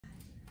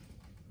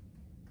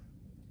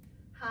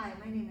Hi,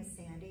 my name is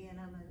Sandy and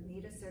I'm a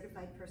NEDA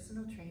certified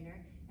personal trainer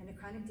and a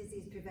chronic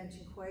disease prevention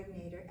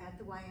coordinator at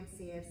the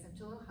YMCA of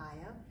Central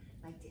Ohio.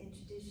 I'd like to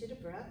introduce you to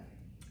Brooke.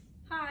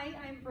 Hi,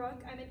 I'm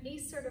Brooke. I'm an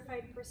ACE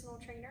certified personal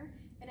trainer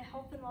and a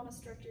health and wellness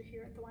director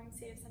here at the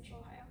YMCA of Central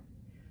Ohio.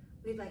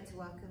 We'd like to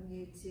welcome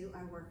you to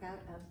our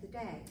workout of the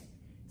day.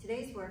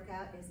 Today's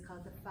workout is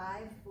called the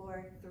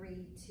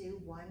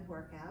 5-4-3-2-1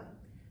 workout.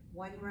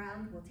 One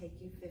round will take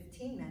you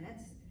 15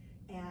 minutes.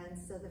 And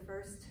so the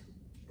first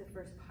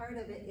part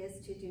of it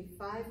is to do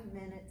 5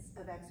 minutes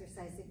of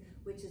exercising,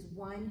 which is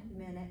 1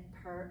 minute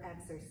per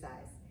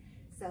exercise.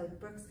 So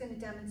Brooke's going to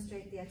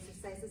demonstrate the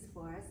exercises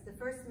for us. The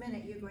first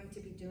minute you're going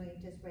to be doing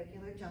just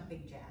regular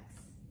jumping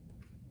jacks.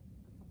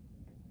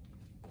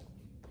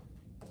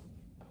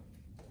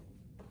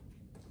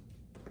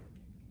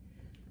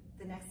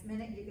 The next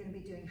minute you're going to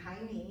be doing high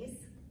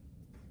knees.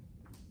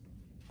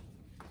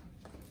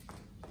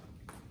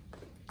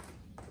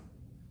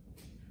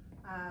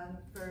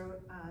 For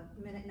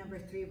minute number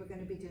 3, we're going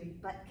to be doing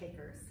butt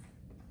kickers.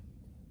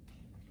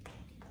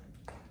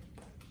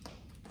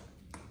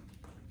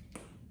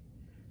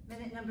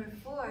 Minute number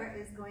 4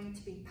 is going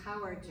to be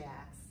power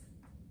jacks.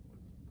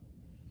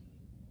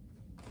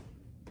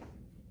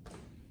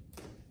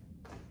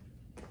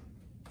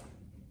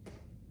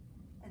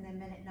 And then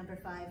minute number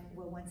 5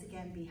 will once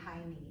again be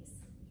high knees.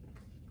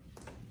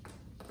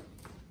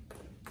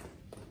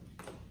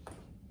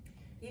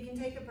 You can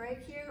take a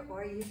break here,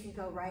 or you can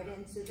go right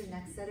into the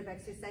next set of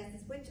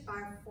exercises, which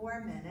are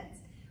 4 minutes,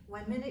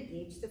 1 minute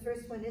each. The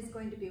first one is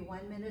going to be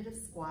 1 minute of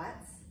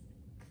squats.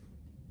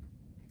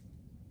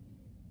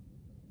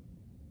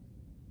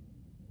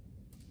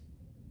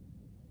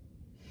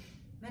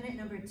 Minute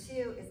number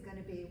 2 is going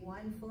to be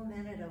 1 full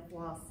minute of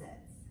wall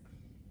sits.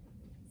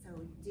 So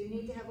we do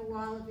need to have a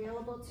wall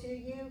available to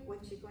you.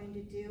 What you're going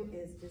to do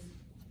is just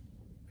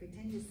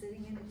pretend you're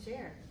sitting in a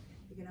chair.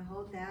 You're going to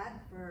hold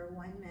that for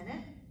 1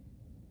 minute.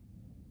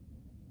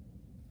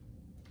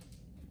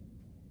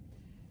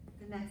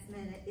 The next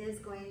minute is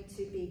going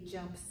to be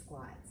jump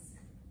squats.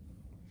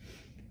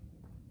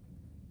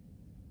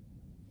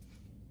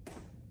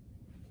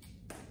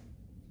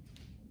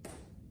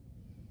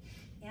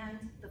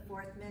 And the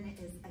 4th minute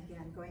is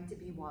again going to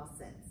be wall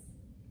sits.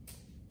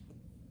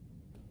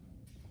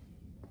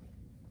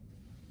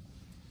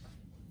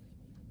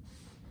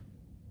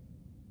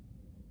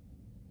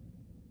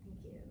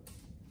 Thank you.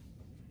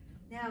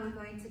 Now we're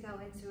going to go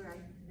into our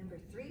number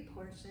 3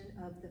 portion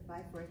of the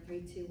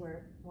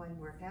 5-4-3-2-1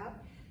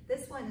 workout.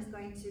 This one is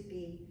going to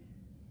be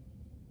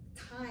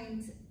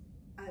timed,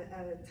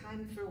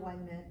 timed for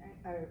 1 minute,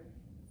 or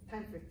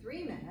timed for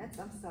 3 minutes,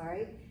 I'm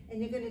sorry,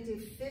 and you're going to do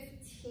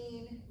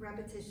 15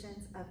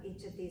 repetitions of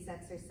each of these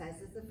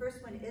exercises. The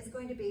first one is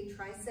going to be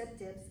tricep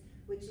dips,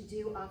 which you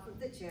do off of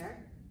the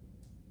chair.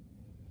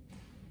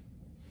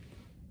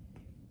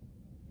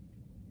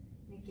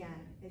 And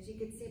again, as you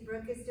can see,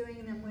 Brooke is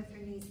doing them with her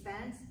knees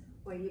bent,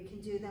 or you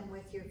can do them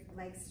with your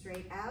legs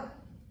straight out.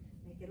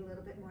 Make it a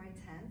little bit more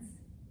intense.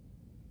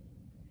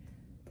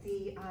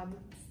 The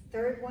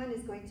third one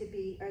is going to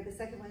be, or the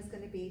second one is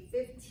going to be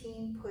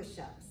 15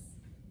 push-ups.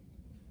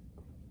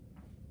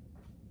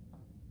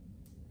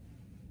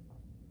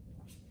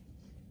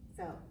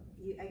 So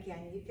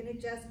again, you can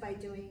adjust by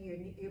doing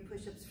your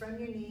push-ups from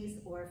your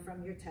knees or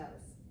from your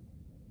toes.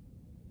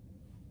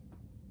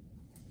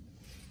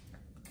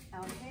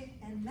 Okay,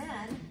 and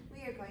then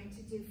we are going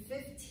to do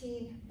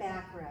 15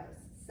 back rows.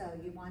 So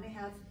you want to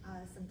have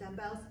some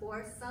dumbbells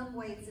or some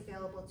weights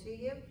available to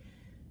you.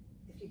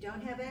 If you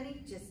don't have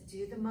any, just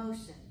do the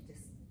motion.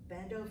 Just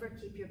bend over,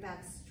 keep your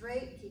back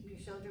straight, keep your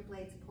shoulder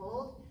blades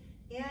pulled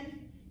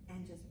in,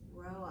 and just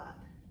row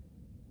up.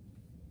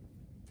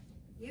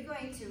 You're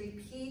going to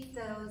repeat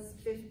those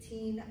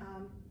 15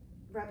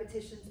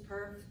 repetitions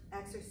per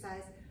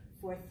exercise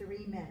for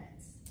 3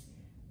 minutes.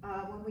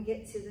 When we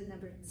get to the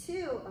number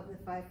 2 of the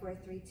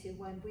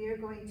 5-4-3-2-1, we are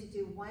going to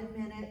do 1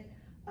 minute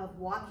of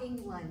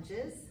walking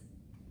lunges.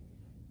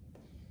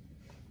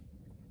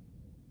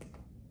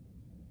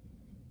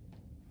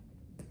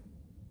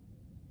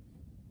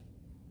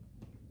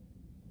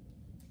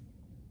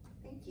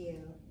 Thank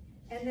you.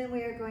 And then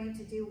we are going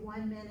to do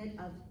 1 minute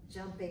of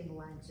jumping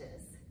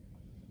lunges.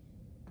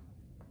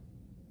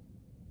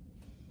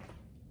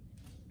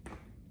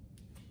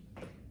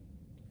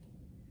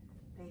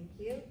 Thank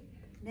you.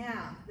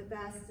 Now, the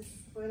best is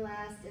for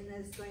last, and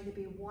there's going to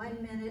be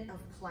 1 minute of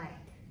plank.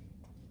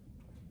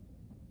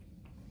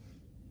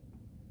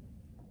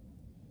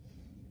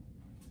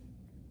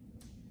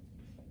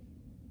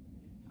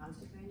 All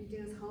she's going to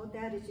do is hold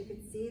that. As you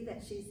can see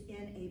that she's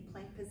in a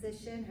plank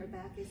position. Her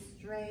back is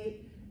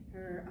straight.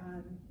 Her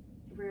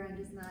rear end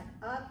is not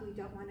up. We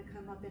don't want to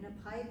come up in a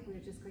pike. We're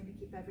just going to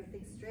keep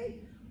everything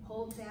straight.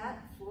 Hold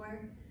that for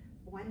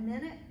 1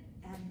 minute,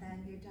 and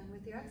then you're done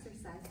with your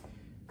exercise.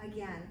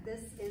 Again,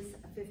 this is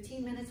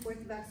 15 minutes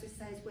worth of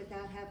exercise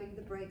without having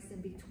the breaks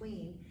in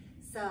between.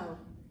 So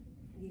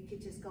you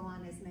could just go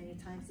on as many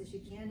times as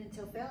you can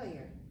until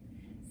failure.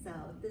 So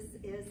this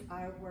is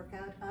our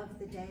workout of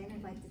the day, and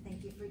I'd like to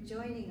thank you for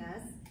joining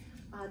us.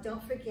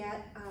 Don't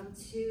forget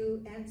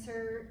to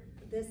enter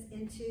this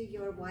into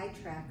your Y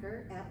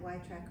tracker at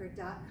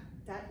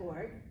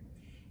ytracker.org.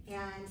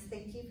 And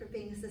thank you for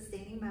being a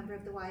sustaining member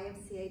of the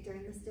YMCA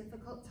during this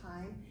difficult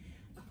time,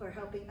 for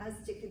helping us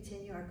to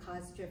continue our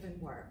cause-driven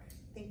work.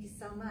 Thank you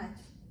so much.